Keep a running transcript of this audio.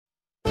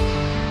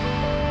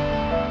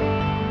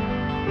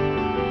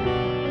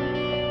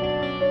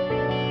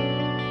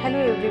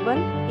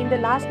everyone. In the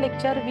last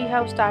lecture we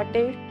have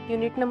started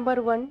unit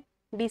number 1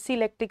 DC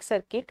electric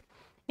circuit.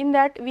 In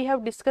that we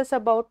have discussed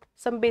about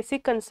some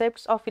basic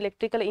concepts of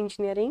electrical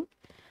engineering.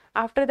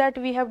 After that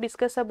we have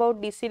discussed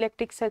about DC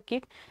electric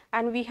circuit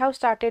and we have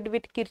started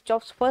with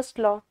Kirchhoff's first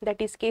law, that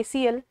is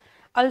KCL.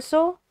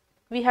 Also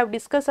we have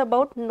discussed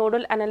about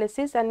nodal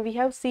analysis and we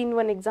have seen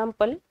one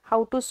example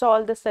how to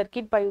solve the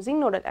circuit by using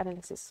nodal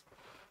analysis.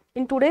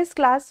 In today's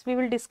class, we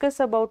will discuss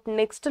about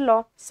next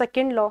law,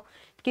 second law,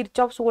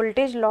 Kirchhoff's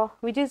voltage law,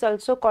 which is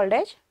also called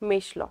as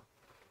mesh law.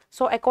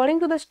 So, according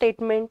to the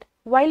statement,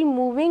 while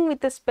moving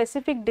with a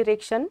specific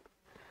direction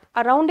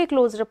around a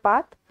closed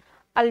path,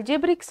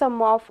 algebraic sum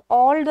of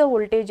all the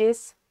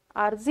voltages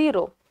are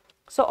 0.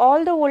 So,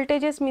 all the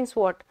voltages means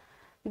what?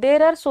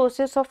 There are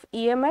sources of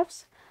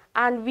EMFs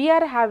and we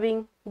are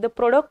having the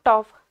product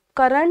of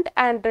current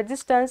and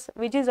resistance,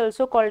 which is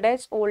also called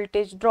as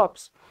voltage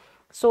drops.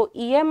 So,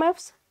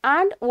 EMFs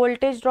and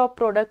voltage drop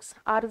products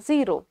are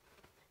 0.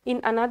 In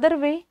another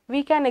way,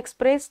 we can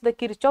express the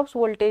Kirchhoff's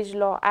voltage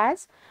law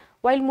as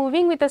while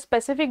moving with a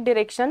specific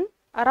direction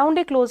around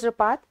a closed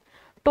path,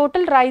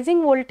 total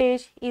rising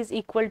voltage is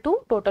equal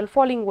to total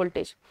falling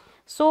voltage.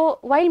 So,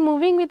 while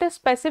moving with a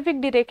specific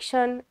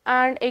direction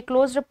and a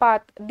closed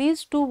path,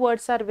 these two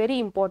words are very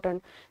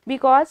important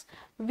because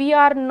we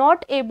are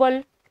not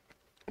able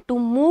to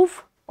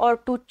move or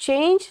to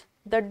change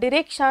the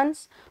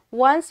directions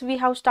once we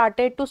have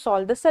started to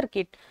solve the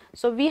circuit.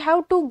 So, we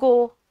have to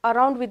go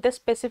around with the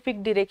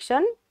specific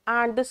direction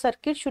and the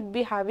circuit should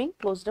be having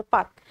closed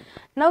path.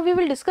 Now, we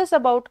will discuss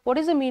about what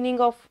is the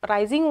meaning of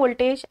rising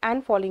voltage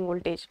and falling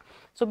voltage.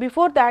 So,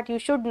 before that you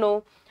should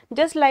know,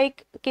 just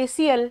like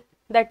KCL,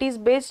 that is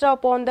based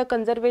upon the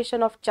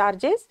conservation of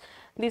charges,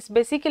 this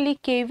basically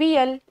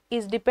KVL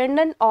is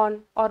dependent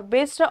on or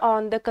based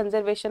on the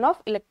conservation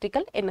of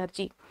electrical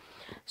energy.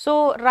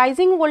 So,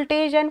 rising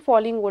voltage and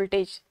falling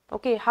voltage,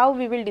 okay, how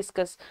we will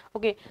discuss.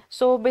 Okay,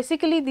 so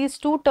basically these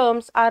two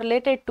terms are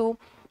related to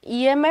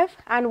EMF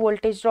and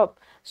voltage drop.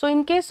 So,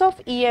 in case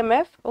of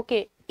EMF,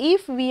 okay,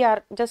 if we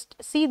are, just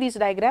see this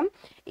diagram,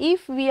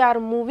 if we are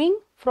moving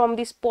from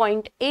this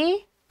point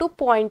A to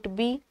point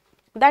B,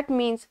 that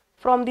means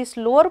from this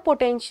lower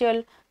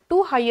potential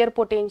to higher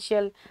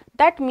potential,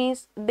 that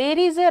means there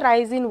is a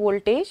rise in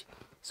voltage.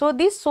 So,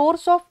 this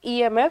source of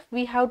EMF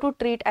we have to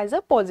treat as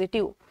a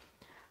positive.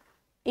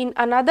 In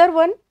another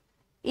one,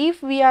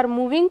 if we are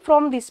moving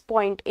from this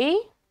point A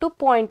to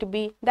point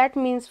B, that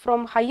means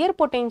from higher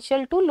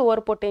potential to lower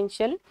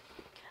potential,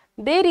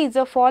 there is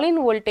a fall in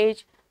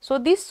voltage. So,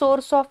 this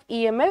source of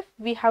EMF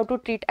we have to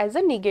treat as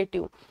a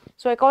negative.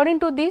 So, according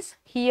to this,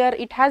 here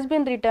it has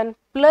been written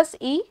plus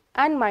E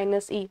and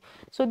minus E.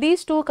 So,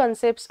 these two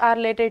concepts are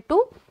related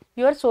to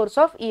your source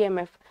of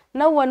EMF.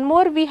 Now, one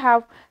more we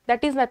have,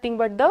 that is nothing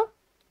but the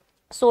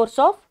source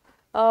of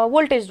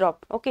voltage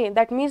drop, okay,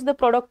 that means the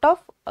product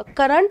of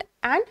current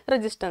and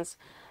resistance.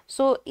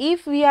 So,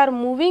 if we are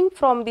moving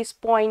from this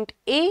point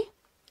A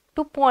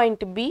to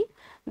point B,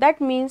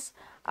 that means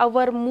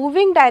our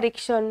moving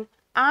direction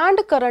and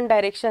current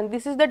direction,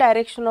 this is the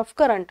direction of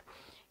current.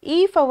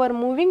 If our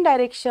moving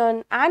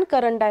direction and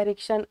current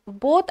direction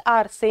both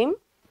are same,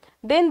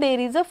 then there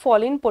is a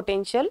fall in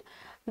potential.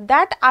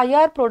 That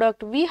IR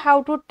product we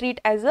have to treat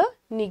as a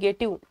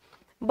negative.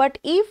 But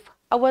if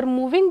our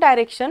moving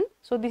direction,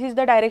 so this is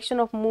the direction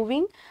of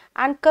moving,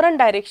 and current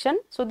direction,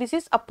 so this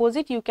is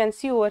opposite, you can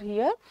see over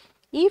here.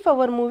 If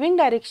our moving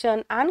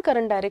direction and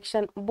current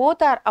direction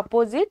both are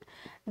opposite,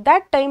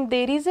 that time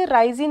there is a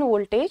rise in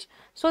voltage.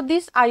 So,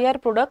 this IR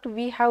product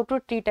we have to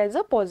treat as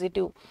a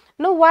positive.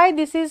 Now, why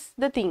this is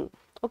the thing?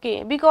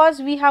 Okay, because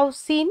we have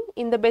seen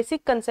in the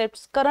basic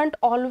concepts, current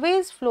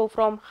always flow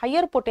from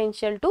higher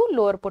potential to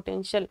lower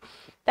potential.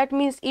 That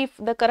means if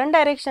the current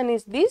direction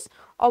is this,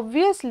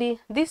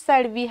 obviously this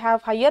side we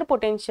have higher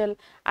potential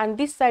and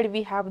this side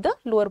we have the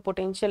lower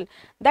potential.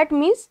 That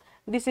means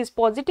this is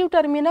positive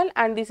terminal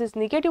and this is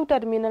negative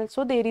terminal.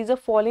 So, there is a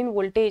fall in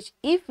voltage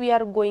if we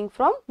are going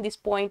from this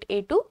point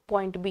A to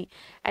point B.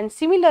 And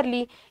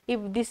similarly, if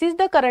this is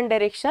the current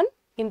direction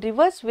in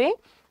reverse way,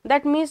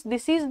 that means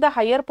this is the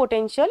higher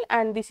potential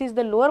and this is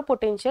the lower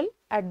potential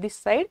at this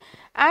side,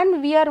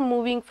 and we are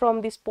moving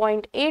from this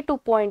point A to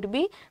point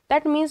B,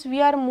 that means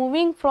we are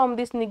moving from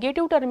this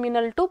negative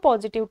terminal to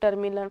positive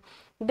terminal,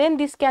 then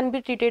this can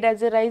be treated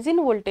as a rise in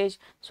voltage.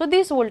 So,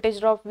 this voltage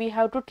drop we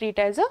have to treat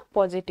as a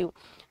positive.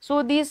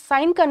 So, these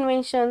sign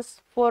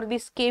conventions for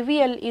this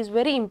KVL is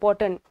very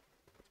important.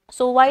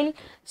 So, while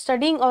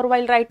studying or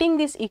while writing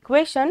this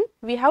equation,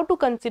 we have to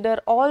consider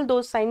all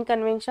those sign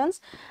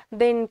conventions,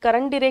 then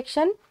current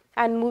direction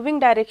and moving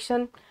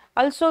direction.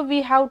 Also,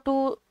 we have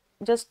to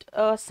just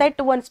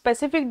set one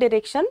specific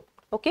direction,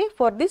 okay,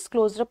 for this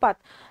closed path.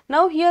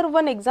 Now, here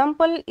one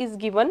example is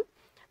given.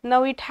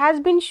 Now, it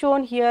has been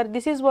shown here,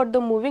 this is what the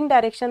moving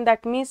direction,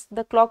 that means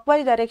the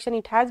clockwise direction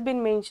it has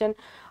been mentioned.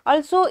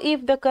 Also,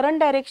 if the current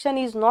direction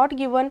is not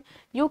given,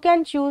 you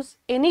can choose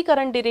any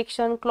current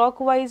direction,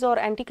 clockwise or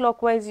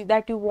anti-clockwise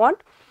that you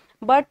want.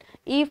 But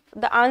if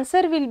the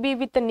answer will be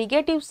with a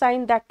negative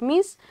sign, that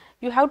means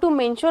you have to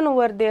mention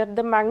over there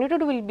the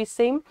magnitude will be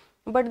same.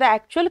 but the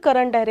actual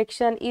current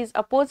direction is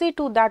opposite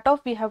to that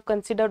of we have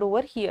considered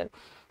over here.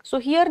 So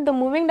here the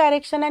moving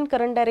direction and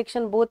current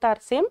direction both are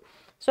same.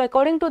 So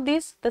according to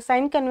this, the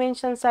sign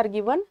conventions are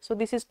given. So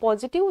this is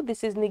positive,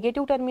 this is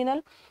negative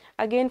terminal.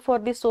 Again for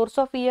the source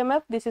of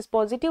EMF, this is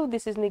positive,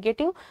 this is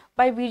negative.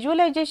 By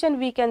visualization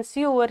we can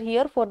see over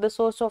here for the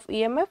source of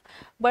EMF,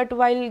 but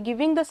while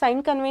giving the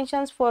sign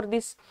conventions for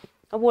this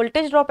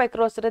voltage drop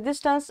across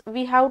resistance,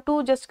 we have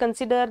to just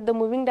consider the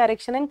moving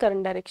direction and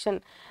current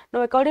direction.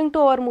 Now according to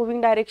our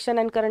moving direction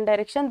and current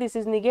direction, this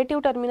is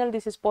negative terminal,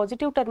 this is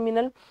positive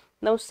terminal.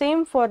 Now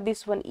same for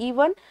this one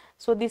E1,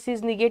 so this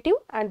is negative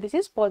and this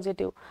is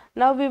positive.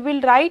 Now we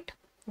will write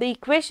the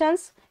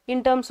equations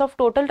in terms of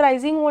total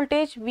rising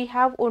voltage. We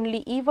have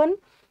only E1,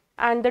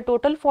 and the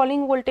total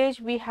falling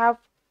voltage we have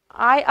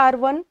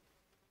IR1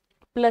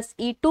 plus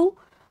E2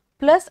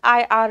 plus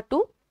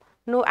IR2.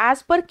 Now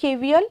as per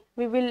KVL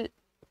we will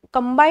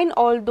combine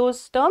all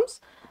those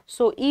terms.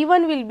 So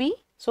E1 will be,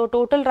 so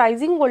total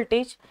rising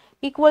voltage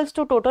equals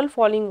to total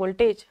falling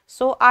voltage.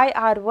 So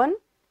IR1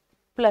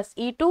 plus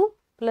E2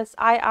 plus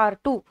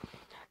IR2.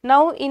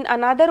 Now in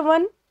another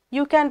one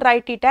you can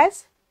write it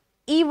as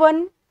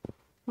E1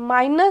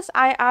 minus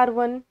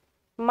IR1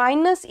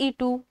 minus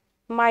E2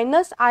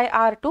 minus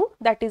IR2,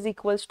 that is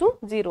equals to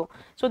 0.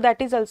 So that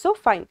is also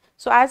fine.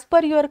 So as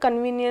per your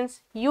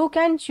convenience, you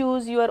can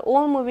choose your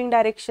own moving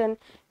direction,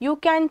 you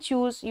can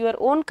choose your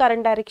own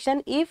current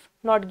direction if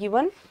not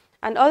given,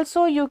 and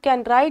also you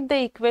can write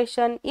the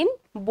equation in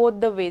both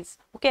the ways,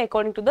 okay,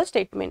 according to the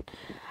statement.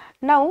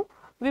 Now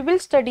we will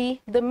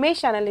study the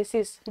mesh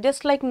analysis,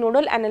 just like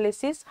nodal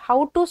analysis,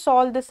 how to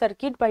solve the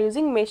circuit by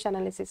using mesh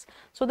analysis.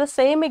 So the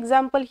same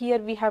example here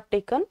we have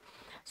taken.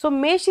 So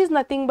mesh is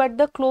nothing but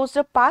the closed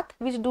path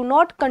which do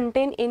not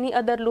contain any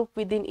other loop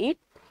within it.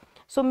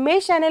 So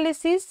mesh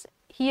analysis,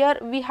 here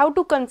we have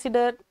to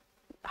consider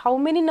how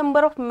many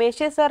number of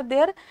meshes are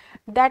there,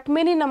 that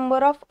many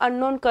number of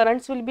unknown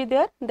currents will be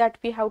there, that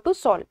we have to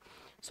solve.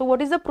 So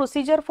what is the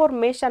procedure for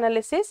mesh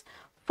analysis?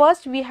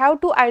 First we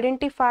have to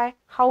identify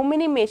how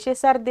many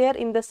meshes are there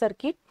in the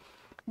circuit.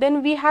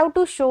 Then we have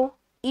to show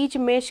each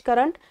mesh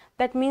current.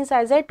 That means,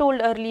 as I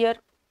told earlier,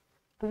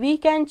 we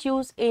can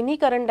choose any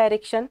current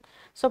direction.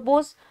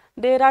 Suppose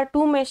there are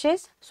two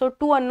meshes, so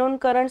two unknown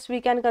currents we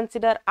can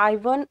consider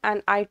I1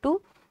 and I2.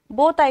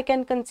 Both I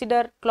can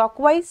consider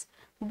clockwise,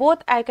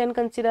 both I can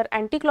consider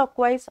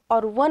anti-clockwise,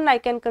 or one I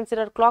can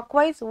consider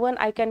clockwise, one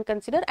I can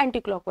consider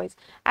anti-clockwise.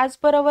 As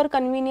per our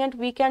convenient,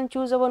 we can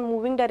choose our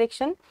moving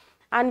direction,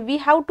 and we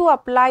have to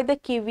apply the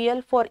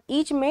KVL for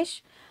each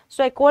mesh.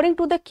 So according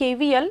to the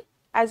KVL,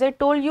 as I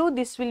told you,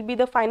 this will be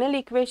the final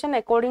equation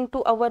according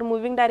to our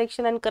moving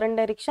direction and current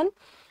direction.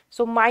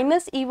 So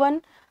minus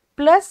E1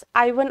 plus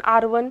I1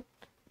 R1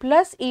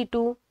 plus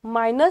E2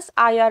 minus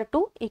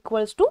IR2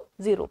 equals to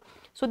 0.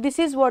 So this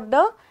is what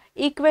the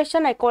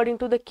equation according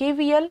to the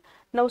KVL.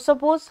 Now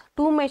suppose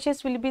two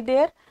meshes will be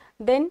there,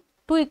 then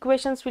two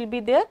equations will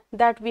be there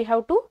that we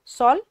have to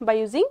solve by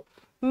using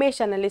mesh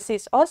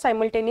analysis, or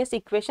simultaneous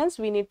equations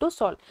we need to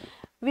solve.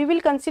 We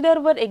will consider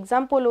our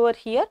example over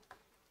here.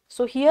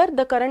 So here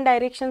the current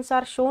directions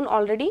are shown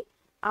already,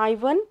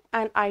 I1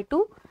 and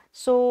I2.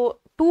 So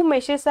two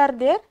meshes are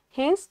there,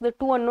 hence the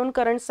two unknown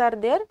currents are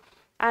there,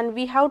 and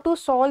we have to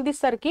solve the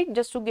circuit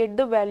just to get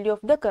the value of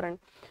the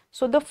current.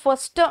 So the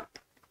first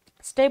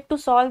step to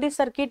solve the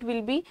circuit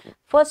will be,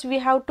 first we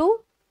have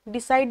to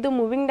decide the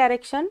moving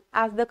direction,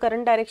 as the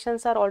current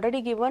directions are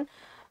already given.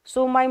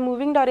 So my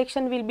moving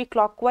direction will be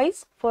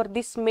clockwise for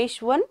this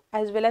mesh 1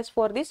 as well as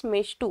for this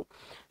mesh 2.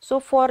 So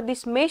for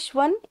this mesh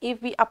 1,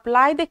 if we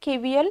apply the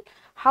KVL,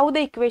 how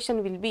the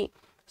equation will be?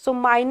 So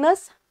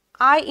minus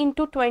I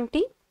into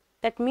 20,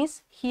 that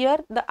means here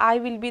the I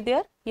will be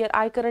there, here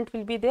I current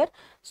will be there.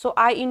 So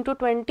I into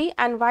 20,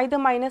 and why the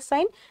minus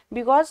sign?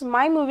 Because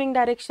my moving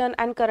direction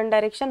and current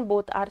direction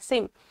both are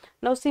same.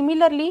 Now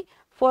similarly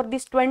for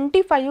this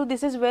 25,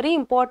 this is very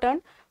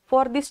important.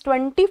 For this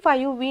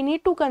 25, we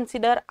need to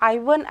consider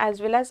I1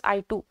 as well as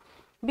I2,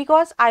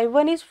 because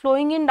I1 is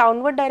flowing in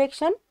downward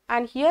direction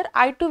and here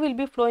I2 will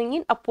be flowing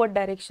in upward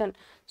direction.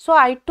 So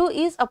I2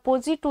 is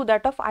opposite to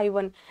that of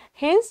I1.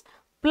 Hence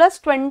plus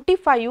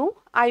 25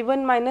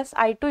 I1 minus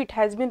I2, it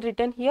has been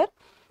written here.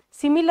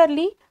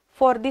 Similarly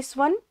for this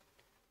one,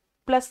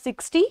 plus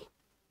 60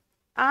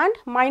 and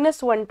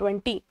minus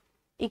 120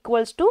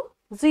 equals to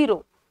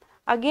 0.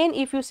 Again,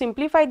 if you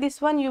simplify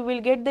this one, you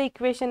will get the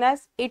equation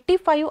as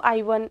 85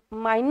 I1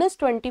 minus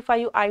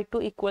 25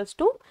 I2 equals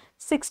to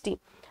 60.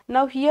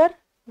 Now here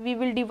we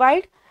will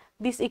divide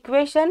this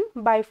equation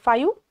by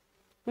 5.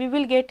 We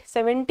will get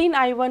 17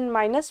 I1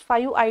 minus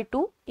 5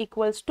 I2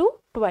 equals to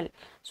 12.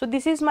 So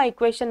this is my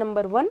equation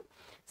number 1.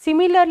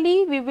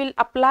 Similarly, we will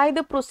apply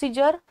the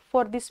procedure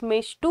for this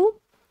mesh 2.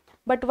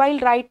 But while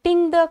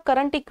writing the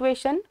current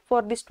equation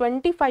for this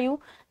 25,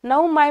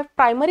 now my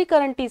primary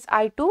current is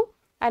I2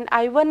 and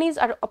I1 is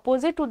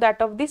opposite to that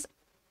of this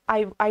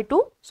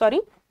I2,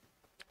 sorry.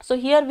 So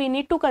here we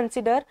need to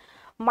consider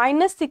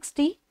minus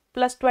 60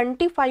 plus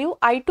 25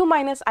 I2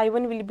 minus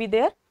I1 will be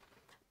there,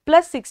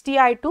 plus 60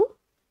 I2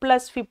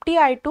 plus 50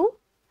 I2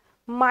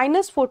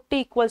 minus 40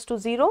 equals to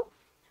 0.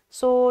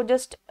 So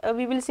just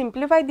we will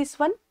simplify this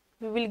one.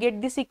 We will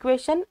get this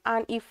equation,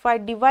 and if I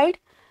divide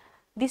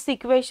this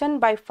equation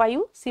by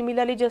 5,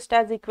 similarly just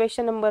as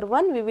equation number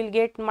 1, we will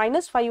get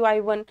minus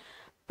 5I1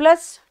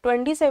 plus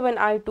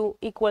 27I2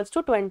 equals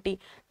to 20.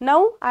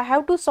 Now I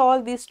have to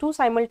solve these two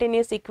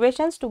simultaneous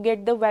equations to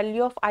get the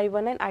value of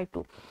I1 and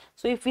I2.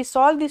 So if we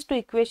solve these two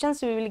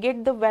equations, we will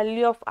get the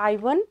value of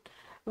I1,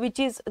 which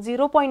is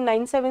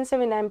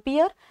 0.977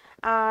 ampere,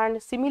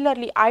 and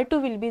similarly I2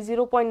 will be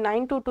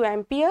 0.922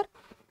 ampere,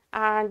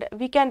 and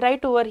we can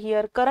write over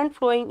here current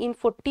flowing in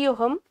 40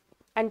 ohm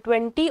and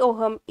 20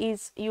 ohm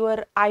is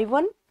your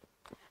I1,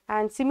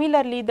 and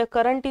similarly the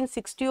current in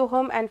 60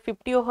 ohm and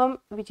 50 ohm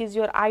which is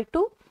your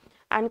I2,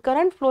 and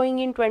current flowing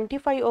in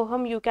 25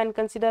 ohm you can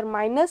consider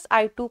minus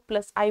I2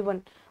 plus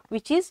I1,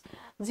 which is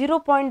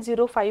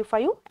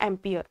 0.055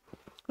 ampere.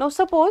 Now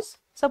suppose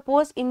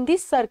in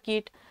this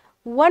circuit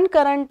one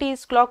current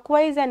is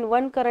clockwise and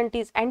one current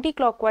is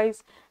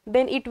anti-clockwise,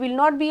 then it will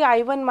not be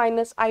I1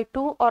 minus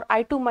I2 or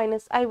I2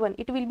 minus I1,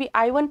 it will be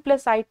I1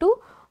 plus I2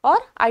 or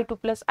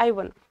I2 plus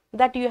I1.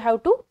 That you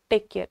have to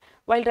take care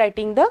while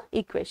writing the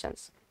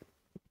equations.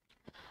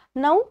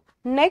 Now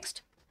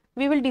next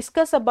we will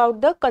discuss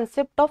about the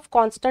concept of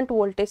constant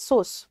voltage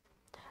source.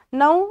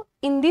 Now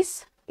in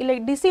this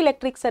DC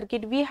electric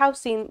circuit we have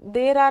seen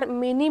there are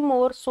many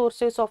more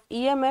sources of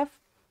EMF.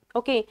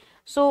 Okay,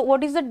 so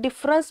what is the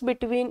difference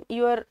between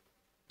your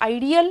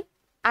ideal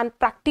and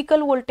practical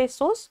voltage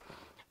source?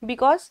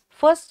 Because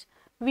first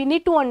we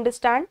need to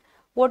understand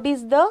what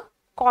is the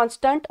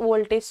constant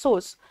voltage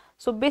source.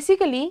 So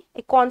basically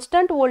a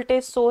constant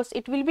voltage source,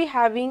 it will be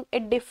having a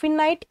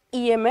definite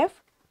EMF.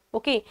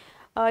 Okay,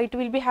 it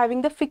will be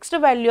having the fixed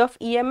value of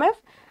EMF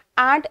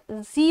and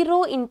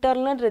zero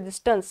internal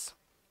resistance,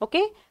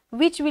 okay,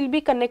 which will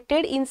be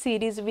connected in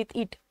series with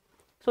it.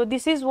 So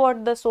this is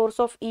what the source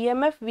of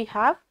EMF we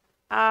have,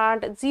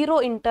 and zero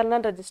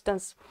internal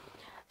resistance.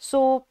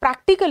 So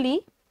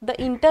practically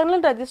the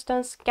internal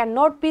resistance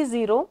cannot be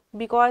 0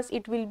 because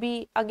it will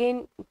be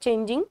again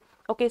changing.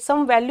 Okay,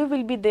 some value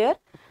will be there.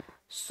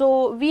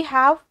 So we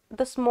have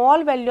the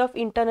small value of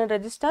internal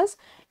resistance.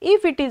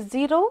 If it is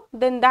 0,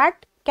 then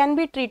that can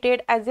be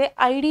treated as a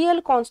ideal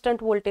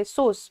constant voltage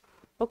source,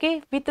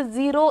 okay, with a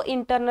 0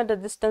 internal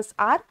resistance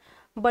R.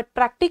 But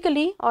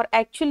practically or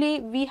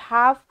actually we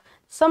have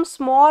some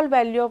small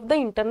value of the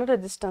internal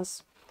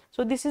resistance.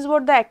 So this is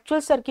what the actual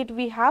circuit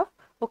we have.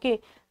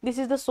 Okay, this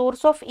is the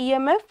source of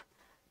EMF,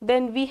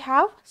 then we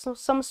have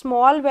some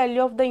small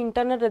value of the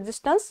internal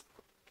resistance,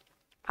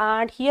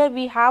 and here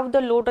we have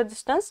the load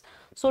resistance.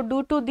 So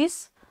due to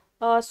this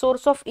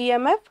source of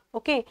EMF,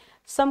 okay,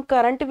 some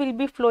current will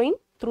be flowing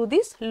through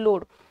this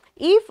load.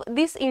 If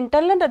this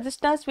internal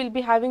resistance will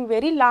be having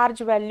very large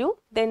value,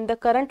 then the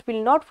current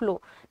will not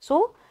flow.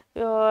 So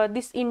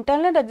this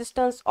internal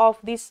resistance of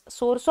this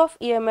source of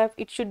EMF,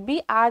 it should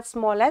be as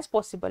small as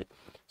possible.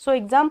 So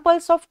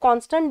examples of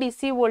constant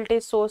DC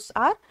voltage source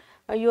are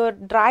your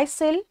dry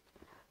cell,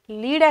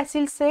 lead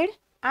acid cell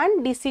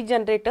and DC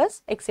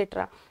generators,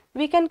 etc.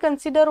 We can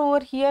consider over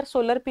here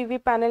solar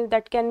PV panel,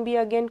 that can be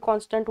again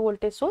constant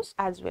voltage source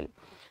as well.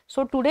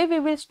 So today we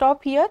will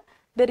stop here.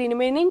 The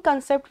remaining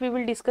concept we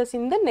will discuss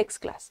in the next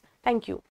class. Thank you.